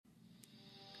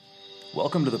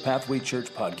Welcome to the Pathway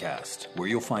Church podcast, where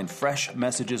you'll find fresh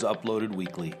messages uploaded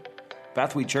weekly.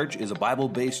 Pathway Church is a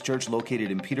Bible-based church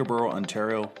located in Peterborough,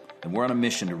 Ontario, and we're on a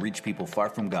mission to reach people far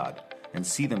from God and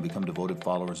see them become devoted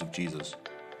followers of Jesus.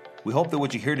 We hope that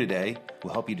what you hear today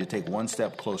will help you to take one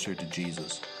step closer to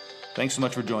Jesus. Thanks so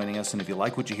much for joining us, and if you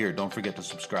like what you hear, don't forget to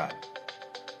subscribe.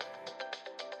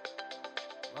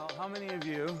 Well, how many of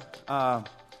you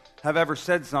have ever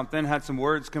said something, had some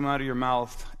words come out of your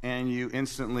mouth, and you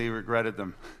instantly regretted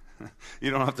them?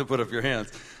 You don't have to put up your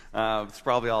hands. It's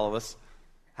probably all of us.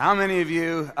 How many of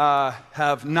you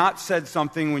have not said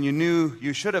something when you knew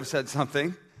you should have said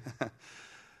something?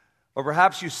 Or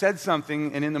perhaps you said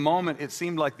something, and in the moment it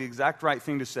seemed like the exact right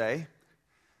thing to say,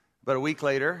 but a week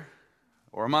later,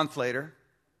 or a month later,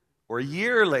 or a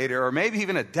year later, or maybe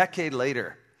even a decade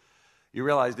later, you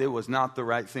realized it was not the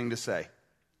right thing to say,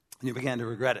 and you began to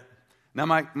regret it. Now,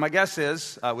 my guess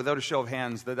is, without a show of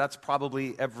hands, that's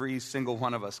probably every single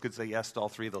one of us could say yes to all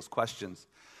three of those questions.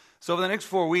 So over the next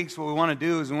 4 weeks, what we want to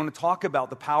do is we want to talk about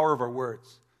the power of our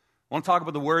words. I want to talk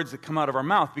about the words that come out of our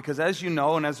mouth, because as you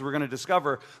know, and as we're going to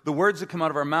discover, the words that come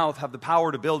out of our mouth have the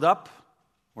power to build up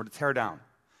or to tear down.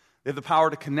 They have the power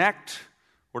to connect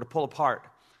or to pull apart.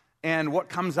 And what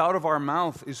comes out of our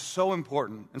mouth is so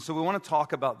important. And so we want to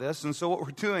talk about this. And so what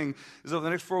we're doing is over the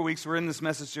next 4 weeks, we're in this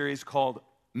message series called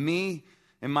Me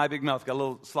and My Big Mouth. Got a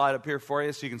little slide up here for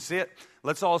you so you can see it.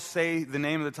 Let's all say the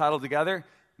name of the title together.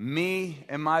 Me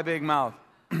and My Big Mouth.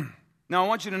 Now, I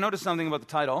want you to notice something about the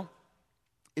title.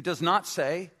 It does not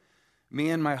say, me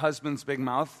and my husband's big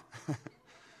mouth.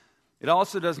 It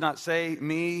also does not say,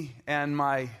 me and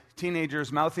my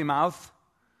teenager's mouthy mouth.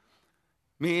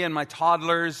 Me and my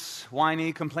toddler's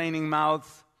whiny, complaining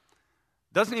mouth.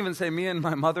 Doesn't even say me and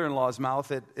my mother-in-law's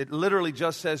mouth. It literally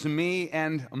just says me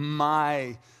and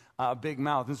my big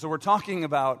mouth. And so we're talking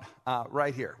about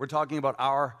right here. We're talking about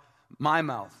my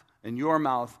mouth and your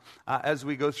mouth as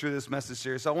we go through this message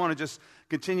series. So I want to just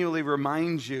continually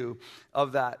remind you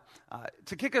of that.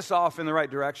 To kick us off in the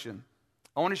right direction,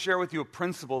 I want to share with you a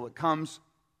principle that comes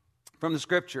from the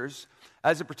Scriptures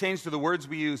as it pertains to the words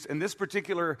we use. And this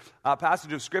particular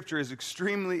passage of Scripture is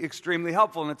extremely, extremely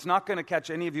helpful, and it's not going to catch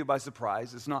any of you by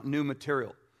surprise. It's not new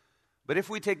material. But if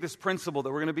we take this principle that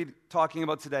we're going to be talking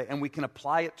about today and we can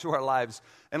apply it to our lives,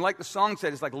 and like the song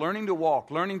said, it's like learning to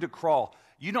walk, learning to crawl.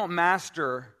 You don't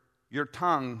master your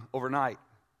tongue overnight.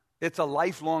 It's a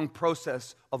lifelong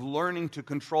process of learning to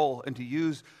control and to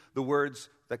use the words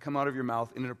that come out of your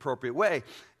mouth in an appropriate way.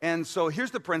 And so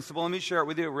here's the principle. Let me share it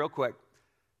with you real quick.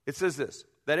 It says this,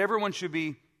 that everyone should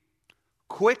be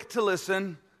quick to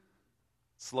listen,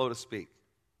 slow to speak.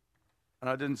 And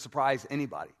that didn't surprise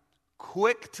anybody.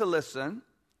 Quick to listen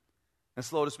and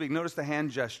slow to speak. Notice the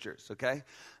hand gestures, okay?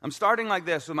 I'm starting like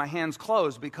this with my hands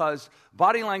closed because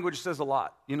body language says a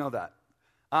lot. You know that.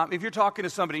 If you're talking to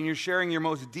somebody and you're sharing your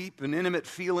most deep and intimate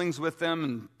feelings with them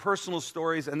and personal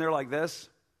stories, and they're like this,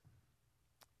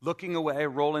 looking away,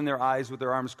 rolling their eyes with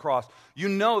their arms crossed, you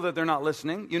know that they're not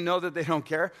listening. You know that they don't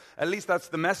care. At least that's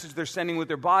the message they're sending with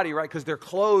their body, right? Because they're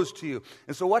closed to you.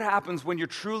 And so what happens when you're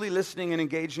truly listening and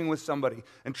engaging with somebody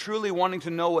and truly wanting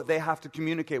to know what they have to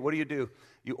communicate? What do?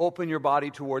 You open your body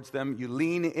towards them. You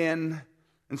lean in.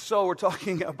 And so we're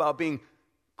talking about being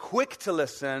quick to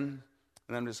listen.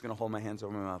 And I'm just going to hold my hands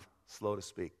over my mouth, slow to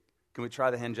speak. Can we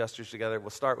try the hand gestures together? We'll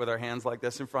start with our hands like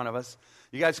this in front of us.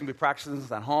 You guys can be practicing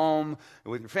this at home,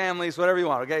 with your families, whatever you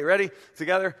want. Okay, ready?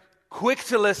 Together. Quick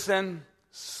to listen,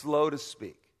 slow to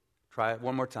speak. Try it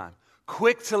one more time.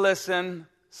 Quick to listen,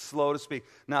 slow to speak.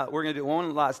 Now, we're going to do it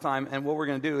one last time, and what we're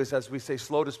going to do is as we say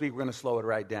slow to speak, we're going to slow it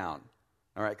right down.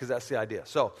 All right, because that's the idea.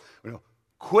 So,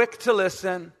 quick to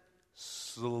listen,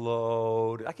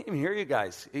 slow. I can't even hear you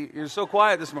guys. You're so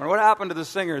quiet this morning. What happened to the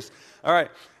singers? All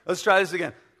right, let's try this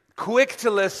again. Quick to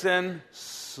listen,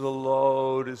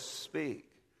 slow to speak.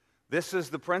 This is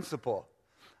the principle.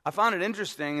 I found it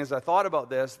interesting as I thought about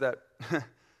this that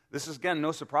this is, again,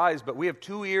 no surprise, but we have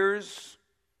 2 ears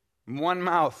and 1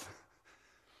 mouth,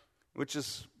 which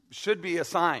should be a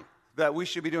sign that we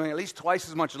should be doing at least twice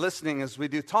as much listening as we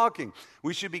do talking.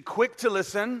 We should be quick to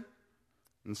listen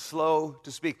and slow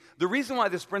to speak. The reason why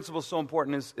this principle is so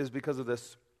important is because of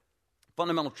this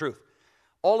fundamental truth.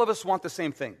 All of us want the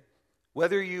same thing.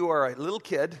 Whether you are a little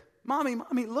kid, mommy,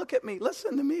 look at me,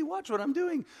 listen to me, watch what I'm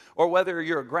doing. Or whether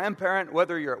you're a grandparent,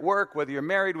 whether you're at work, whether you're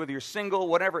married, whether you're single,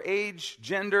 whatever age,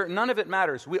 gender, none of it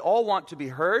matters. We all want to be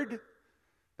heard,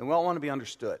 and we all want to be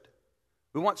understood.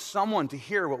 We want someone to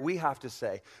hear what we have to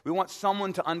say. We want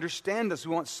someone to understand us.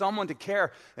 We want someone to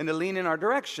care and to lean in our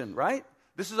direction, right?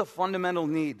 This is a fundamental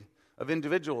need of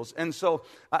individuals. And so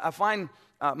I find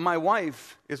my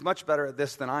wife is much better at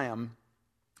this than I am.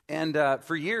 And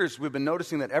for years, we've been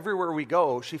noticing that everywhere we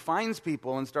go, she finds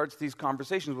people and starts these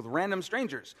conversations with random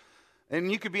strangers. And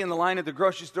you could be in the line at the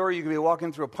grocery store, you could be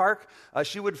walking through a park.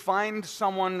 She would find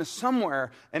someone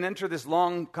somewhere and enter this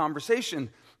long conversation.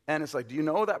 And it's like, do you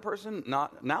know that person?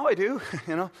 Not now I do,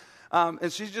 you know.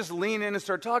 And she'd just lean in and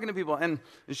start talking to people. And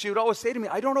she would always say to me,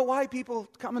 I don't know why people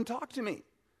come and talk to me.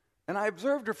 And I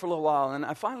observed her for a little while. And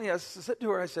I said to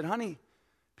her, I said, honey,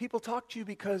 people talk to you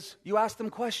because you ask them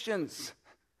questions.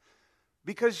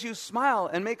 Because you smile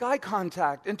and make eye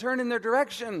contact and turn in their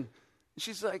direction.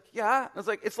 She's like, yeah. I was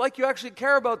like, it's like you actually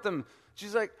care about them.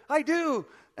 She's like, I do.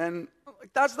 And I'm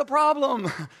like, that's the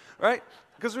problem, right?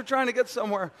 Because we're trying to get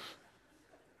somewhere.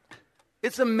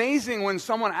 It's amazing when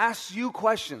someone asks you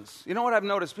questions. You know what I've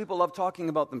noticed? People love talking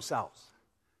about themselves.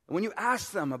 And when you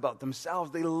ask them about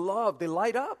themselves, they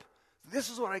light up.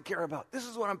 This is what I care about. This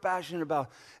is what I'm passionate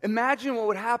about. Imagine what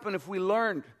would happen if we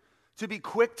learned to be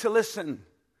quick to listen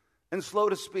and slow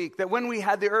to speak. That when we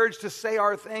had the urge to say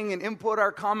our thing and input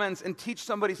our comments and teach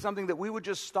somebody something, that we would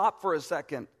just stop for a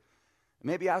second and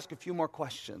maybe ask a few more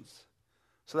questions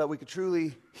so that we could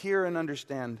truly hear and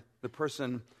understand the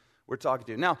person we're talking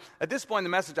to. Now, at this point in the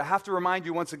message, I have to remind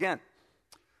you once again,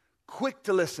 quick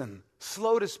to listen,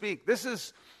 slow to speak. This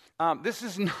is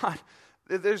not,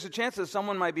 there's a chance that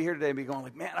someone might be here today and be going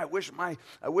like, man, I wish my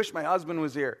husband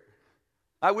was here.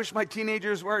 I wish my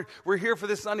teenagers were here for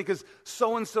this Sunday because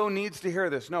so-and-so needs to hear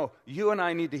this. No, you and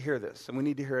I need to hear this, and we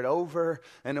need to hear it over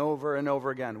and over and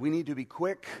over again. We need to be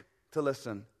quick to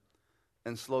listen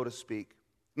and slow to speak.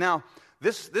 Now,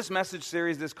 this message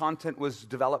series, this content was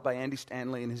developed by Andy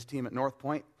Stanley and his team at North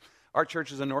Point. Our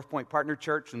church is a North Point partner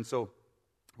church, and so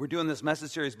we're doing this message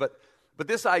series. But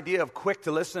this idea of quick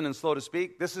to listen and slow to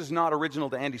speak, this is not original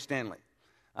to Andy Stanley.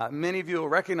 Many of you will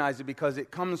recognize it because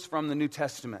it comes from the New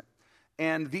Testament.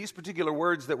 And these particular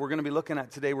words that we're going to be looking at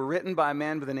today were written by a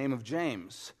man by the name of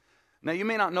James. Now, you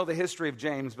may not know the history of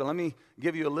James, but let me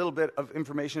give you a little bit of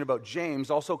information about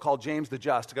James, also called James the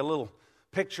Just. I got a little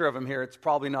picture of him here. It's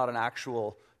probably not an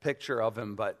actual picture of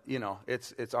him, but, you know,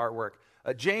 it's artwork.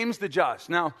 James the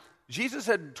Just. Now, Jesus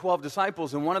had 12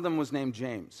 disciples, and one of them was named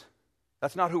James.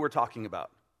 That's not who we're talking about.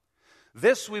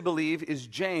 This, we believe, is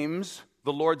James,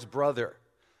 the Lord's brother.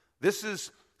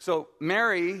 So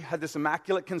Mary had this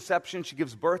immaculate conception. She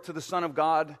gives birth to the Son of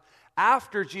God.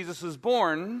 After Jesus was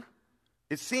born,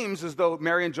 it seems as though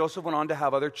Mary and Joseph went on to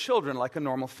have other children, like a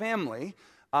normal family.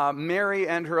 Mary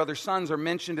and her other sons are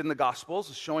mentioned in the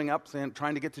Gospels, showing up,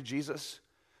 trying to get to Jesus.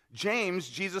 James,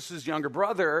 Jesus' younger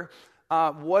brother,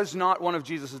 was not one of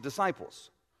Jesus'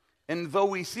 disciples. And though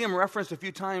we see him referenced a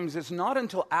few times, it's not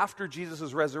until after Jesus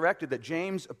is resurrected that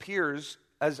James appears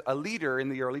as a leader in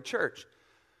the early church.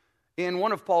 In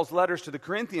one of Paul's letters to the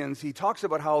Corinthians, he talks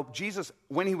about how Jesus,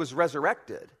 when he was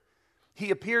resurrected,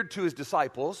 he appeared to his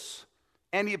disciples,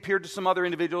 and he appeared to some other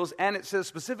individuals, and it says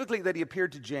specifically that he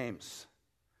appeared to James.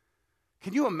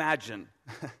 Can you imagine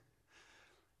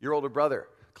your older brother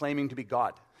claiming to be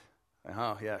God?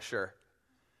 Oh, yeah, sure.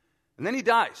 And then he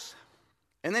dies,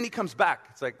 and then he comes back.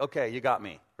 It's like, okay, you got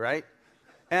me, right?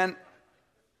 And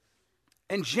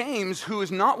James, who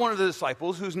is not one of the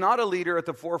disciples, who's not a leader at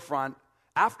the forefront,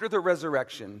 after the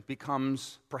resurrection,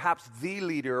 becomes perhaps the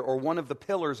leader or one of the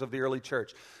pillars of the early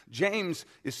church. James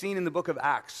is seen in the book of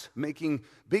Acts making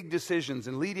big decisions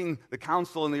and leading the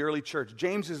council in the early church.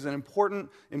 James is an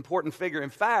important figure. In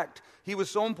fact, he was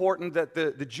so important that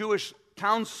the Jewish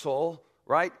council,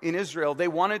 right, in Israel, they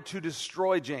wanted to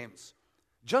destroy James,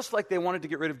 just like they wanted to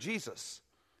get rid of Jesus.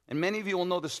 And many of you will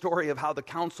know the story of how the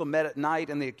council met at night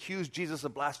and they accused Jesus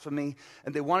of blasphemy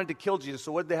and they wanted to kill Jesus.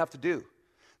 So what did they have to do?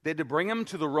 They had to bring him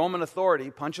to the Roman authority,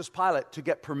 Pontius Pilate, to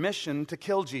get permission to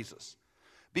kill Jesus.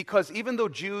 Because even though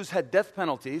Jews had death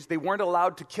penalties, they weren't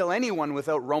allowed to kill anyone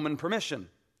without Roman permission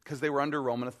because they were under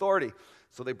Roman authority.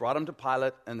 So they brought him to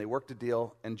Pilate and they worked a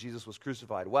deal and Jesus was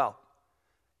crucified. Well,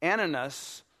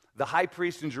 Ananias, the high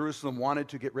priest in Jerusalem, wanted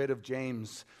to get rid of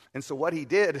James. And so what he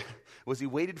did was he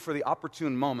waited for the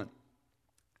opportune moment.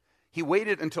 He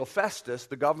waited until Festus,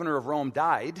 the governor of Rome,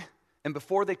 died. And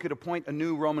before they could appoint a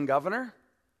new Roman governor,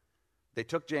 they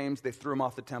took James, they threw him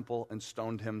off the temple, and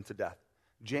stoned him to death.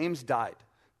 James died,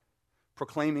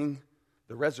 proclaiming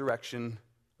the resurrection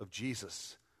of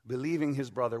Jesus, believing his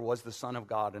brother was the Son of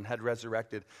God and had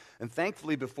resurrected. And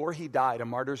thankfully, before he died a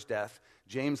martyr's death,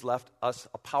 James left us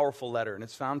a powerful letter, and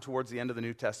it's found towards the end of the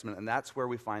New Testament, and that's where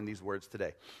we find these words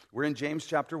today. We're in James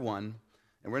chapter 1, and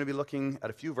we're going to be looking at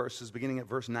a few verses, beginning at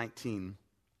verse 19.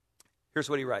 Here's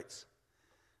what he writes.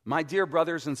 My dear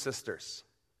brothers and sisters,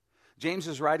 James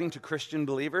is writing to Christian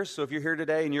believers, so if you're here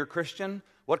today and you're a Christian,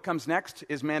 what comes next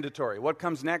is mandatory. What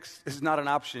comes next is not an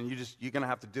option. You're going to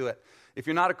have to do it. If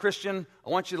you're not a Christian, I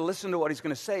want you to listen to what he's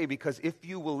going to say, because if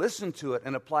you will listen to it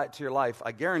and apply it to your life,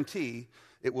 I guarantee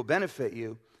it will benefit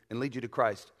you and lead you to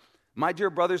Christ. My dear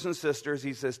brothers and sisters,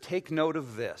 he says, take note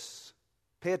of this.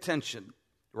 Pay attention.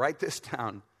 Write this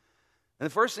down. And the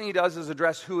first thing he does is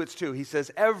address who it's to. He says,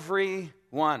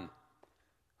 everyone.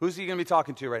 Who's he going to be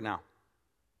talking to right now?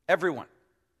 Everyone.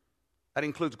 That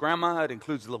includes grandma, it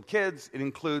includes little kids, it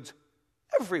includes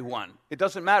everyone. It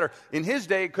doesn't matter. In his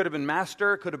day, it could have been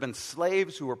master, it could have been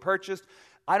slaves who were purchased.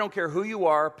 I don't care who you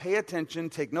are, pay attention,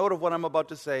 take note of what I'm about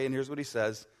to say, and here's what he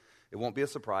says. It won't be a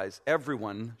surprise.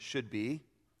 Everyone should be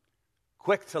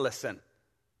quick to listen.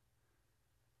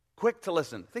 Quick to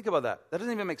listen. Think about that. That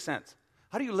doesn't even make sense.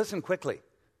 How do you listen quickly?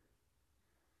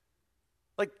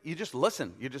 Like, you just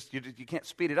listen. You can't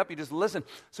speed it up, you just listen.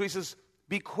 So he says,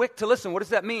 be quick to listen. What does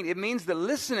that mean? It means that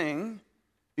listening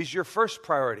is your first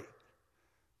priority.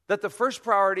 That the first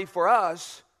priority for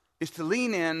us is to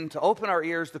lean in, to open our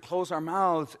ears, to close our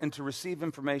mouths, and to receive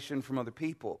information from other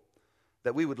people.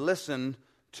 That we would listen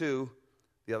to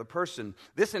the other person.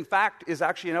 This, in fact, is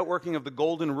actually an outworking of the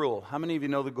golden rule. How many of you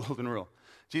know the golden rule?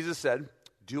 Jesus said,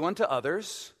 do unto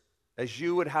others as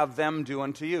you would have them do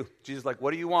unto you. Jesus is like,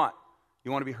 what do you want?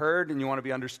 You want to be heard and you want to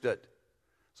be understood.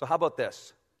 So how about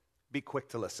this? Be quick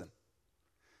to listen.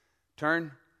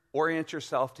 Orient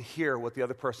yourself to hear what the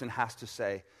other person has to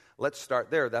say. Let's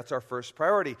start there. That's our first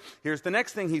priority. Here's the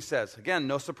next thing he says. Again,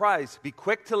 no surprise. Be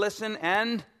quick to listen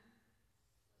and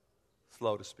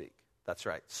slow to speak. That's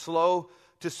right. Slow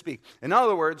to speak. In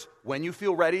other words, when you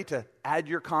feel ready to add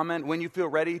your comment, when you feel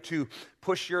ready to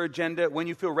push your agenda, when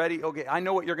you feel ready, okay, I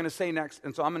know what you're going to say next,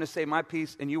 and so I'm going to say my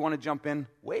piece, and you want to jump in,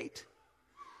 wait.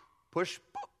 Push,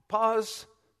 pause,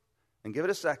 and give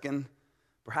it a second.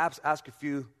 Perhaps ask a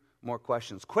few more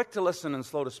questions. Quick to listen and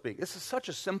slow to speak. This is such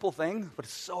a simple thing, but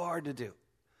it's so hard to do.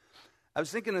 I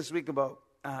was thinking this week about,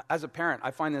 as a parent,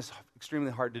 I find this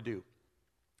extremely hard to do.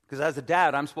 Because as a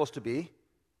dad, I'm supposed to be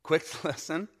quick to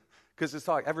listen, because it's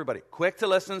talk, everybody, quick to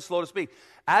listen, slow to speak.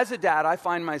 As a dad, I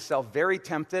find myself very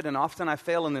tempted, and often I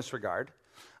fail in this regard.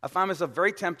 I find myself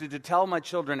very tempted to tell my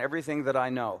children everything that I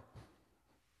know.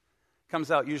 Comes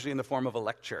out usually in the form of a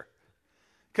lecture.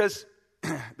 Because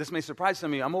this may surprise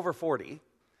some of you, I'm over 40,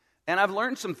 and I've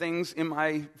learned some things in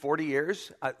my 40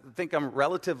 years. I think I'm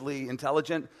relatively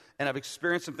intelligent, and I've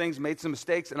experienced some things, made some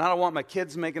mistakes, and I don't want my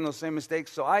kids making those same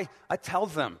mistakes, so I tell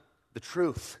them the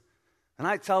truth. And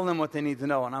I tell them what they need to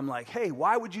know, and I'm like, hey,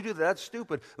 why would you do that? That's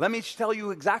stupid. Let me tell you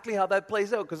exactly how that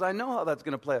plays out, because I know how that's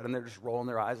going to play out. And they're just rolling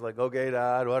their eyes like, okay,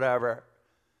 Dad, whatever.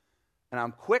 And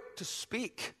I'm quick to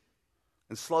speak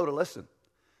and slow to listen.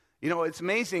 You know, it's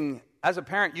amazing. As a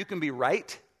parent, you can be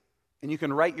right, and you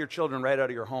can write your children right out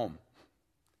of your home.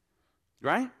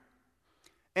 Right?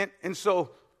 And so,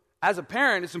 as a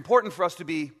parent, it's important for us to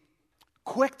be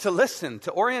quick to listen,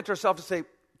 to orient ourselves to say,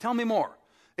 tell me more.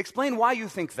 Explain why you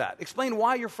think that. Explain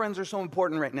why your friends are so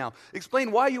important right now.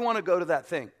 Explain why you want to go to that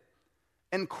thing.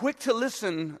 And quick to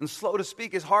listen and slow to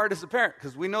speak is hard as a parent,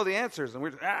 because we know the answers, and we're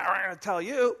just, I'm going to tell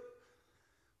you.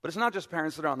 But it's not just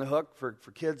parents that are on the hook for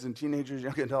kids and teenagers,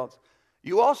 young adults.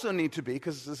 You also need to be,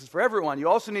 because this is for everyone, you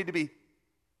also need to be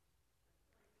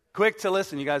quick to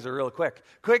listen. You guys are real quick.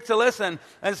 Quick to listen,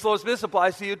 and slow to speak. This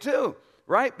applies to you too,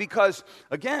 right? Because,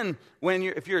 again,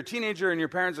 if you're a teenager and your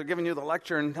parents are giving you the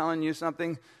lecture and telling you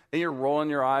something, and you're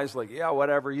rolling your eyes like, yeah,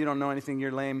 whatever, you don't know anything,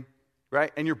 you're lame,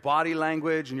 right? And your body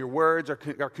language and your words are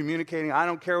communicating, I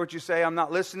don't care what you say, I'm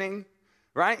not listening,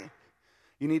 right?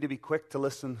 You need to be quick to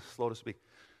listen, slow to speak.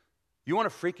 You want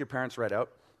to freak your parents right out?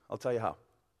 I'll tell you how.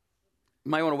 You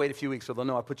might want to wait a few weeks so they'll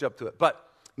know I put you up to it. But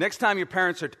next time your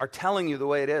parents are telling you the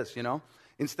way it is, you know,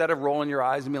 instead of rolling your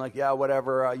eyes and being like, yeah,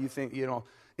 whatever, you think, you know,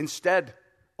 instead,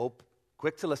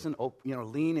 quick to listen,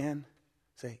 lean in,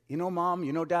 say, you know, Mom,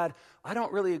 you know, Dad, I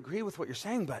don't really agree with what you're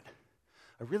saying, but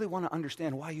I really want to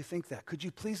understand why you think that. Could you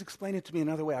please explain it to me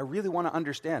another way? I really want to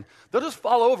understand. They'll just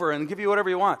fall over and give you whatever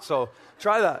you want, so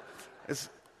try that.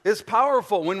 It's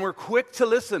powerful when we're quick to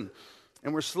listen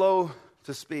and we're slow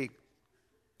to speak.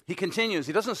 He continues.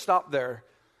 He doesn't stop there.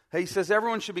 He says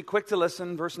everyone should be quick to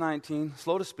listen, verse 19,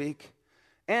 slow to speak.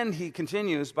 And he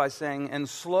continues by saying, and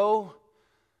slow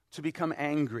to become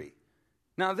angry.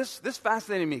 Now, this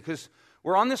fascinated me because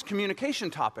we're on this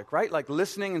communication topic, right? Like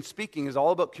listening and speaking is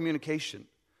all about communication.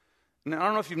 And I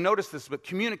don't know if you've noticed this, but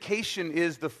communication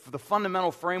is the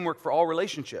fundamental framework for all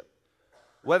relationship.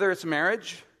 Whether it's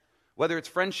marriage, whether it's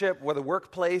friendship, whether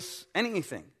workplace,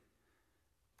 anything.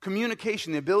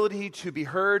 communication, the ability to be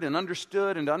heard and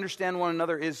understood and to understand one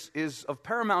another is of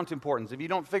paramount importance. If you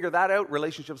don't figure that out,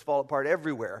 relationships fall apart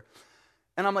everywhere.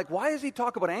 And I'm like, why does he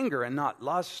talk about anger and not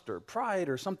lust or pride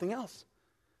or something else?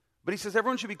 But he says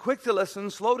everyone should be quick to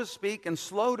listen, slow to speak, and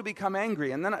slow to become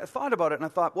angry. And then I thought about it, and I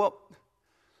thought, well,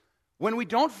 when we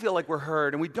don't feel like we're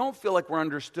heard and we don't feel like we're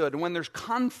understood, and when there's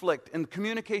conflict and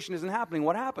communication isn't happening,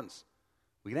 what happens?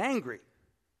 We get angry.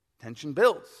 Tension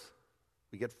builds.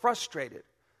 We get frustrated.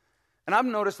 And I've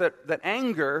noticed that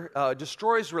anger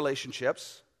destroys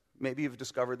relationships. Maybe you've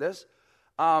discovered this.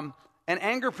 And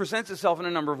anger presents itself in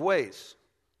a number of ways.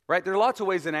 Right? There are lots of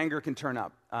ways that anger can turn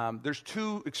up. There's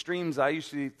two extremes I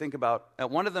usually think about.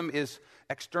 One of them is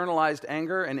externalized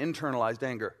anger and internalized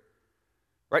anger.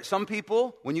 Right? Some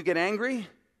people, when you get angry,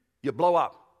 you blow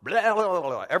up. Blah, blah, blah,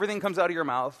 blah. Everything comes out of your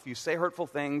mouth. You say hurtful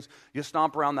things. You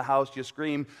stomp around the house. You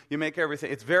scream. You make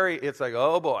everything. It's like,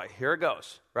 oh boy, here it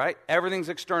goes. Right? Everything's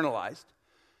externalized.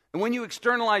 And when you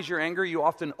externalize your anger, you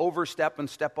often overstep and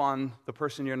step on the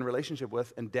person you're in a relationship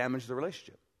with and damage the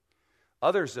relationship.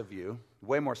 Others of you,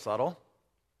 way more subtle,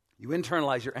 you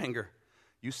internalize your anger.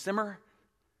 You simmer,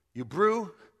 you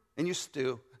brew, and you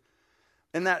stew.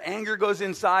 And that anger goes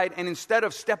inside, and instead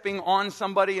of stepping on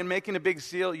somebody and making a big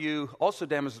deal, you also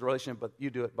damage the relationship, but you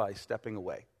do it by stepping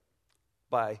away,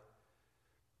 by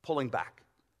pulling back.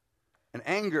 And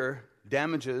anger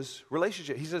damages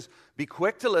relationship. He says, be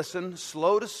quick to listen,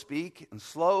 slow to speak, and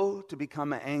slow to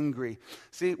become angry.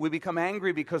 See, we become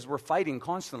angry because we're fighting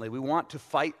constantly. We want to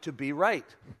fight to be right.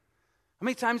 How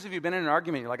many times have you been in an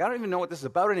argument? You're like, I don't even know what this is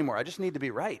about anymore. I just need to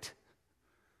be right.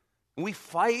 And we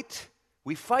fight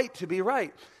to be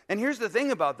right. And here's the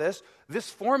thing about this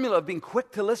formula of being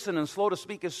quick to listen and slow to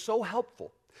speak is so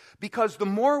helpful. Because the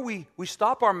more we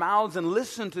stop our mouths and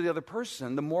listen to the other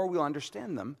person, the more we'll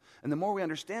understand them. And the more we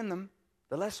understand them,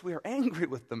 the less we are angry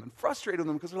with them and frustrated with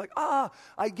them because we're like,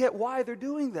 I get why they're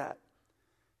doing that.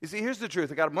 You see, here's the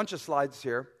truth. I got a bunch of slides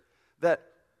here that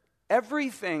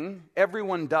everything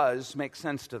everyone does makes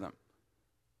sense to them.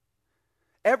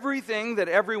 Everything that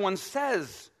everyone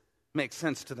says makes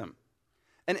sense to them.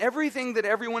 And everything that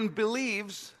everyone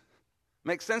believes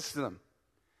makes sense to them.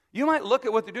 You might look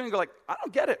at what they're doing and go like, I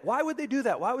don't get it. Why would they do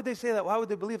that? Why would they say that? Why would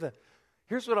they believe that?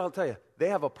 Here's what I'll tell you. They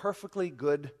have a perfectly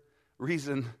good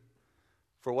reason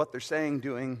for what they're saying,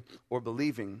 doing, or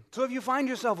believing. So if you find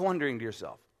yourself wondering to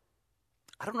yourself,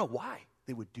 I don't know why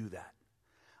they would do that.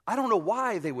 I don't know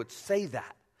why they would say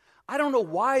that. I don't know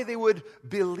why they would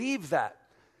believe that.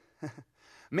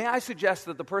 May I suggest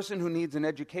that the person who needs an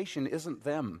education isn't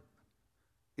them.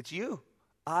 It's you.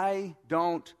 I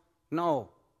don't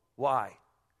know why.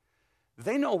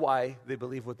 They know why they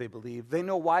believe what they believe. They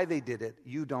know why they did it.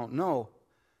 You don't know.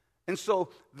 And so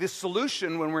the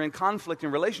solution when we're in conflict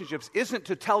in relationships isn't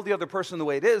to tell the other person the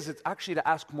way it is. It's actually to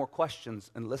ask more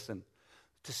questions and listen,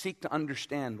 to seek to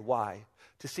understand why,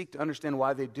 to seek to understand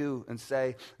why they do and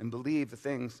say and believe the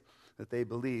things that they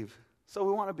believe. So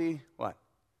we want to be what?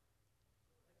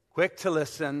 Quick to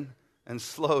listen and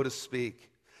slow to speak.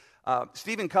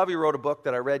 Stephen Covey wrote a book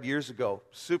that I read years ago,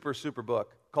 super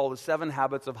book, called The 7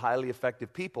 Habits of Highly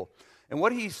Effective People. And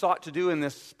what he sought to do in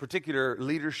this particular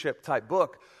leadership type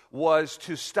book was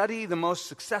to study the most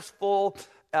successful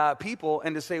people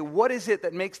and to say, what is it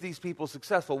that makes these people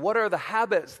successful? What are the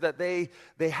habits that they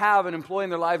have and employ in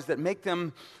their lives that make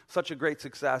them such a great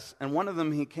success? And one of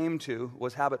them he came to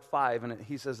was habit 5, and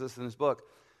he says this in his book: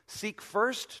 seek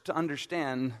first to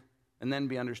understand and then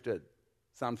be understood.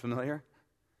 Sound familiar?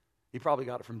 He probably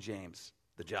got it from James,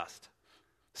 the Just.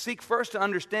 Seek first to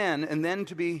understand and then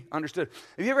to be understood.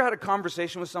 Have you ever had a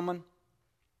conversation with someone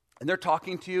and they're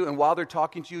talking to you, and while they're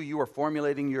talking to you, you are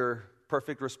formulating your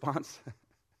perfect response?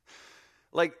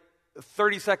 Like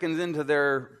 30 seconds into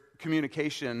their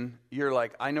communication, you're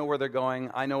like, I know where they're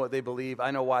going, I know what they believe,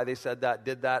 I know why they said that,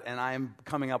 did that, and I am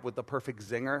coming up with the perfect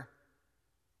zinger.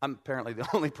 I'm apparently the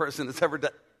only person that's ever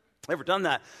done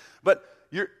that. But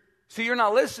you're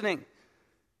not listening.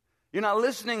 You're not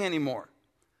listening anymore.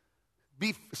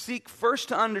 Seek first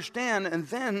to understand and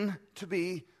then to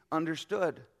be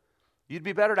understood. You'd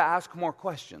be better to ask more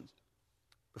questions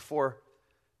before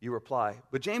you reply.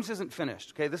 But James isn't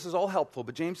finished. Okay, this is all helpful,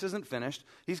 but James isn't finished.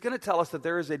 He's going to tell us that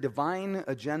there is a divine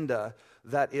agenda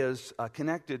that is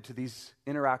connected to these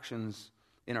interactions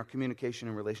in our communication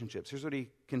and relationships. Here's what he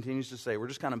continues to say. We're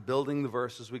just kind of building the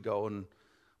verse as we go, and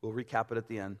we'll recap it at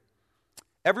the end.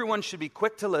 Everyone should be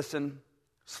quick to listen,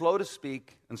 slow to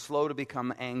speak, and slow to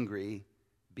become angry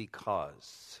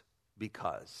because.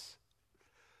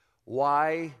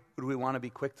 Why would we want to be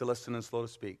quick to listen and slow to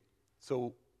speak?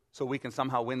 So we can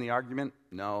somehow win the argument?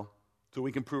 No. So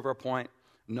we can prove our point?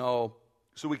 No.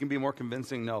 so we can be more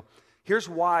convincing? No. Here's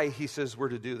why he says we're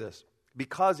to do this.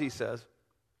 Because, he says,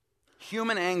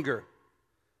 human anger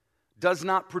does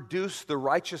not produce the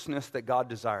righteousness that God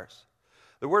desires.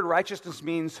 The word righteousness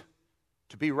means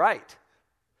to be right.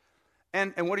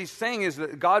 And what he's saying is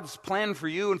that God's plan for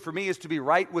you and for me is to be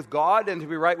right with God and to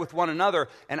be right with one another.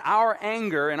 And our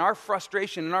anger and our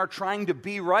frustration and our trying to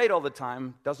be right all the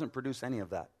time doesn't produce any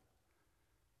of that.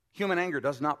 Human anger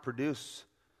does not produce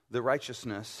the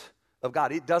righteousness of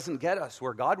God. It doesn't get us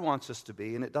where God wants us to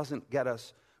be, and it doesn't get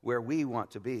us where we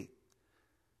want to be.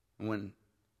 When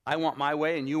I want my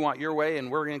way and you want your way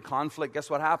and we're in conflict, guess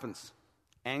what happens?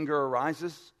 Anger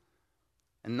arises,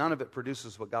 and none of it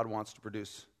produces what God wants to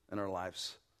produce in our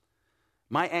lives.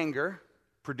 My anger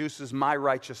produces my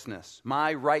righteousness,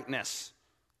 my rightness,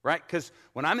 right? Because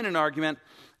when I'm in an argument,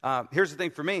 here's the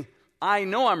thing for me, I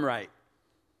know I'm right.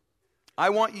 I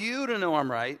want you to know I'm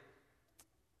right,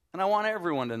 and I want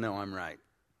everyone to know I'm right.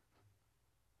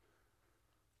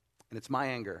 And it's my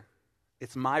anger.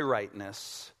 It's my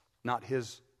rightness, not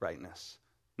his rightness,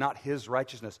 not his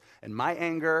righteousness. And my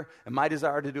anger and my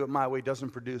desire to do it my way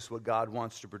doesn't produce what God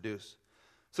wants to produce.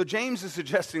 So James is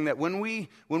suggesting that when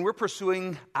we're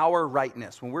pursuing our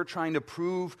rightness, when we're trying to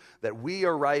prove that we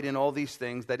are right in all these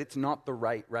things, that it's not the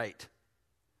right.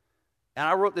 And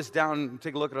I wrote this down,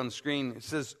 take a look at it on the screen. It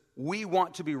says, we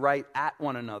want to be right at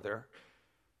one another.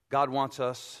 God wants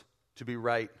us to be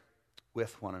right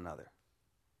with one another.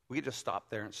 We could just stop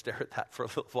there and stare at that for a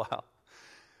little while.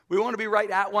 We want to be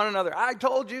right at one another. I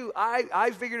told you,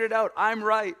 I figured it out, I'm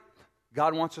right.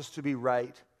 God wants us to be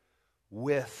right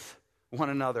with one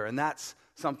another, and that's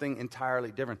something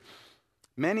entirely different.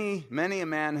 Many a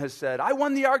man has said, I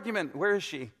won the argument. Where is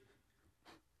she?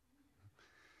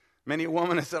 Many a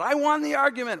woman has said, I won the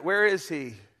argument. Where is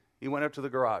he? He went up to the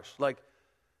garage. Like,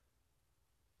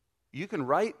 you can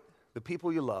write the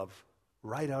people you love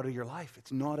right out of your life.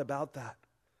 It's not about that.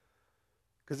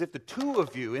 Because if the two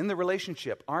of you in the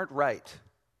relationship aren't right,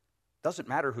 doesn't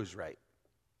matter who's right.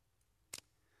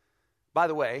 By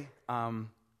the way,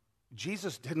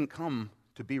 Jesus didn't come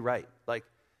to be right. Like,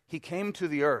 he came to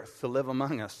the earth to live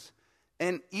among us.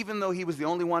 And even though he was the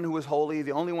only one who was holy,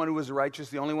 the only one who was righteous,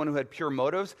 the only one who had pure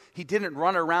motives, he didn't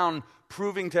run around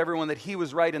proving to everyone that he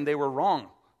was right and they were wrong.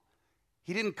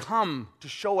 He didn't come to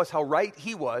show us how right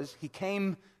he was. He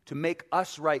came to make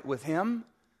us right with him,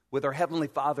 with our Heavenly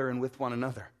Father, and with one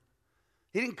another.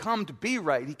 He didn't come to be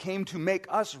right. He came to make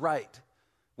us right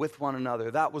with one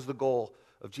another. That was the goal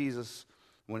of Jesus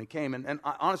when he came. And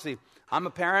honestly, I'm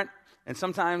a parent, and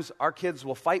sometimes our kids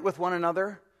will fight with one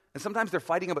another, and sometimes they're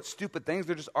fighting about stupid things.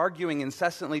 They're just arguing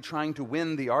incessantly, trying to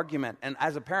win the argument. And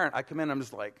as a parent, I come in, I'm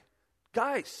just like,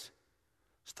 guys,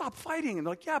 stop fighting. And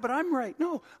they're like, yeah, but I'm right.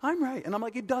 No, I'm right. And I'm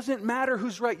like, it doesn't matter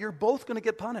who's right. You're both going to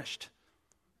get punished.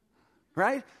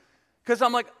 Right? Because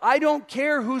I'm like, I don't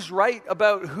care who's right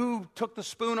about who took the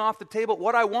spoon off the table.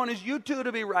 What I want is you two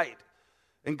to be right.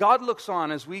 And God looks on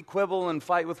as we quibble and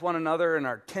fight with one another and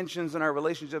our tensions and our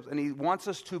relationships, and he wants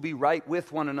us to be right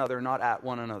with one another, not at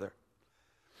one another.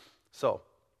 So,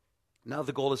 now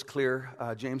the goal is clear.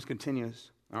 James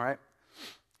continues, all right?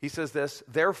 He says this,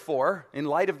 therefore, in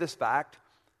light of this fact,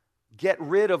 get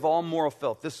rid of all moral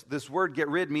filth. This word get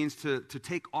rid means to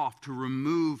take off, to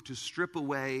remove, to strip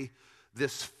away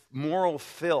this moral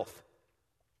filth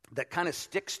that kind of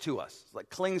sticks to us, like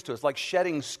clings to us, like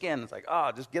shedding skin. It's like,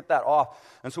 just get that off.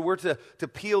 And so we're to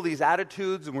peel these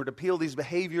attitudes and we're to peel these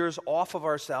behaviors off of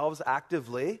ourselves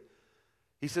actively.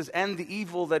 He says, and the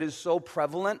evil that is so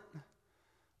prevalent,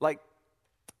 like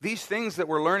these things that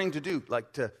we're learning to do,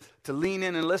 like to lean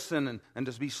in and listen and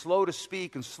to be slow to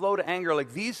speak and slow to anger,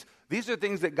 like these are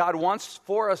things that God wants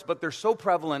for us, but they're so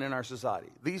prevalent in our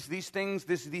society. These things,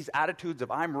 these attitudes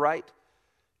of I'm right,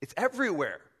 it's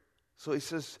everywhere. So he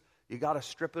says, you got to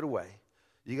strip it away.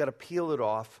 You got to peel it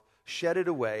off, shed it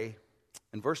away.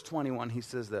 In verse 21, he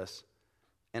says this,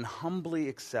 and humbly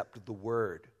accept the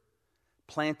word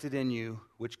planted in you,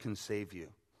 which can save you.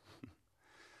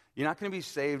 You're not going to be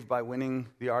saved by winning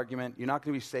the argument. You're not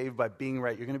going to be saved by being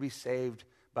right. You're going to be saved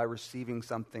by receiving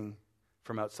something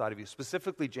from outside of you.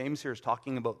 Specifically, James here is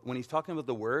talking about, when he's talking about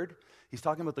the word, he's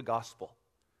talking about the gospel.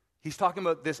 He's talking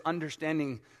about this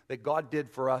understanding that God did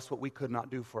for us what we could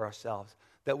not do for ourselves.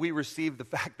 That we received the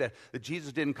fact that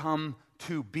Jesus didn't come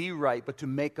to be right, but to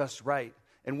make us right.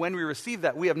 And when we receive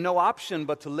that, we have no option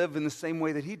but to live in the same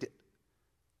way that he did.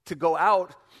 To go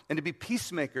out and to be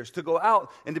peacemakers, to go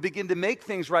out and to begin to make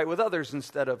things right with others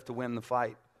instead of to win the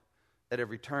fight at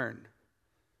every turn.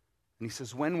 And he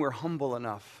says, when we're humble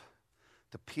enough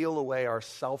to peel away our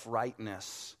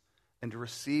self-rightness and to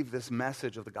receive this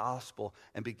message of the gospel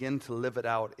and begin to live it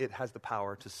out, it has the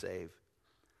power to save.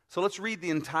 So let's read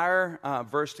the entire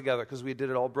verse together because we did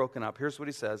it all broken up. Here's what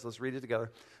he says. Let's read it together.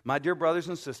 My dear brothers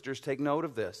and sisters, take note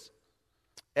of this.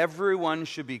 Everyone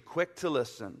should be quick to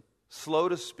listen, slow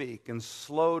to speak, and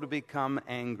slow to become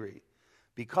angry,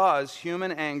 because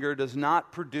human anger does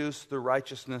not produce the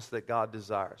righteousness that God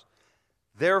desires.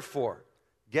 Therefore,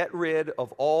 get rid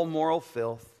of all moral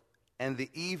filth and the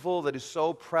evil that is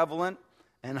so prevalent,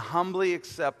 and humbly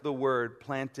accept the word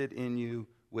planted in you,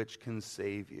 which can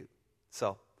save you.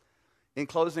 So, in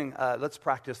closing, let's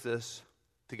practice this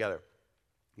together.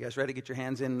 You guys ready? Get your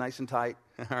hands in nice and tight.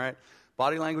 All right?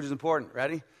 Body language is important.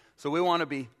 Ready? So we want to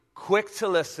be quick to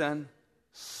listen,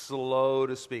 slow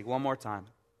to speak. One more time.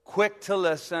 Quick to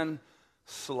listen,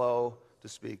 slow to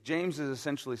speak. James is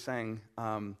essentially saying,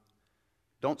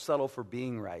 don't settle for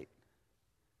being right.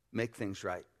 Make things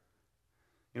right.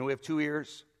 You know, we have 2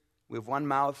 ears. We have 1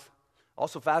 mouth.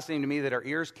 Also fascinating to me that our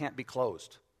ears can't be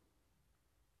closed.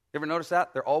 You ever notice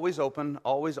that? They're always open,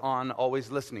 always on, always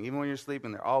listening. Even when you're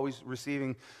sleeping, they're always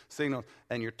receiving signals.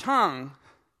 And your tongue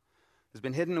has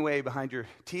been hidden away behind your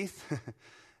teeth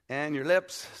and your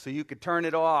lips so you could turn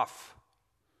it off.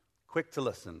 Quick to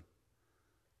listen,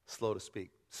 slow to speak.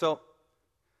 So,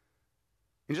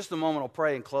 in just a moment, I'll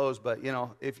pray and close. But, you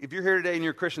know, if you're here today and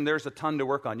you're a Christian, there's a ton to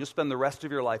work on. You'll spend the rest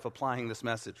of your life applying this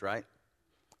message, right?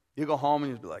 You go home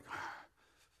and you'll be like,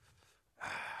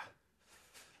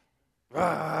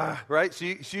 right? So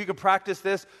you can practice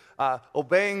this,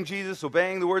 obeying Jesus,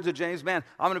 obeying the words of James. Man,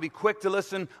 I'm going to be quick to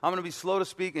listen. I'm going to be slow to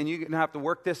speak, and you're going to have to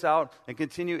work this out and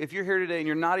continue. If you're here today and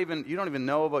you don't even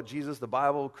know about Jesus, the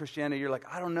Bible, Christianity, you're like,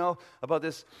 I don't know about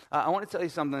this. I want to tell you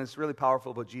something that's really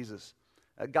powerful about Jesus.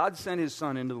 God sent his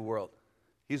son into the world.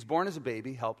 He was born as a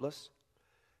baby, helpless.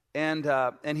 And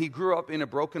he grew up in a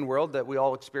broken world that we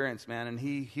all experience, man. And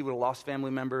he would have lost family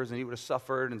members, and he would have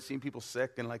suffered and seen people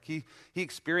sick. And like he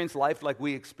experienced life like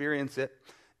we experience it.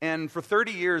 And for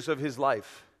 30 years of his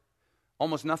life,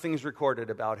 almost nothing is recorded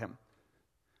about him.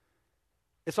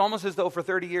 It's almost as though for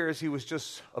 30 years he was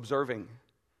just observing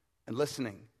and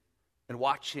listening and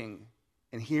watching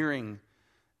and hearing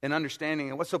and understanding.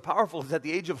 And what's so powerful is at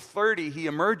the age of 30, he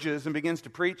emerges and begins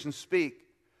to preach and speak.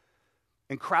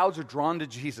 And crowds are drawn to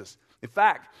Jesus. In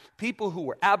fact, people who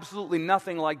were absolutely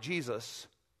nothing like Jesus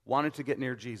wanted to get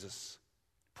near Jesus.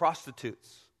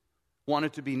 Prostitutes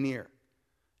wanted to be near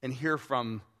and hear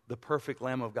from the perfect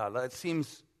Lamb of God. That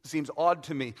seems odd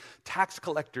to me. Tax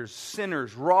collectors,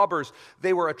 sinners, robbers,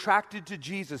 they were attracted to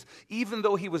Jesus, even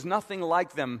though he was nothing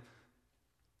like them,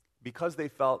 because they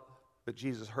felt that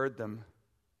Jesus heard them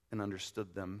and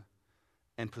understood them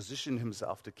and positioned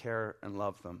himself to care and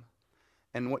love them.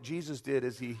 And what Jesus did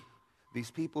is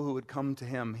these people who would come to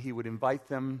him, he would invite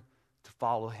them to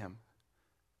follow him,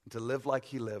 to live like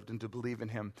he lived, and to believe in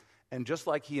him. And just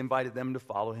like he invited them to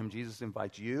follow him, Jesus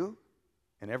invites you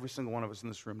and every single one of us in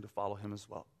this room to follow him as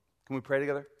well. Can we pray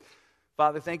together?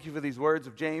 Father, thank you for these words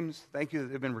of James. Thank you that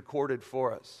they've been recorded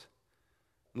for us.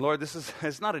 And Lord,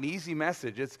 it's not an easy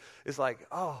message. It's like,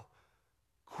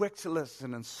 quick to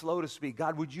listen and slow to speak.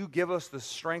 God, would you give us the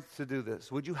strength to do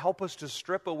this? Would you help us to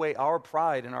strip away our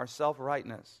pride and our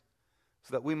self-rightness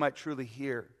so that we might truly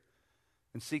hear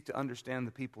and seek to understand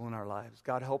the people in our lives?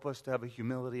 God, help us to have a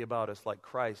humility about us like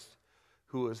Christ,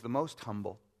 who is the most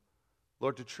humble.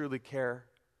 Lord, to truly care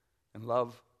and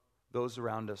love those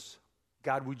around us.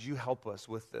 God, would you help us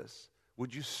with this?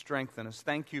 Would you strengthen us?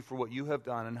 Thank you for what you have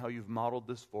done and how you've modeled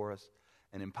this for us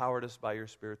and empowered us by your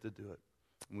Spirit to do it.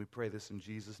 And we pray this in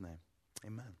Jesus' name.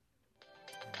 Amen.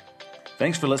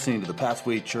 Thanks for listening to the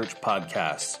Pathway Church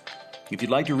podcast. If you'd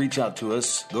like to reach out to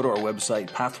us, go to our website,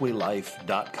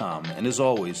 pathwaylife.com. And as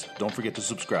always, don't forget to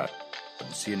subscribe.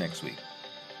 See you next week.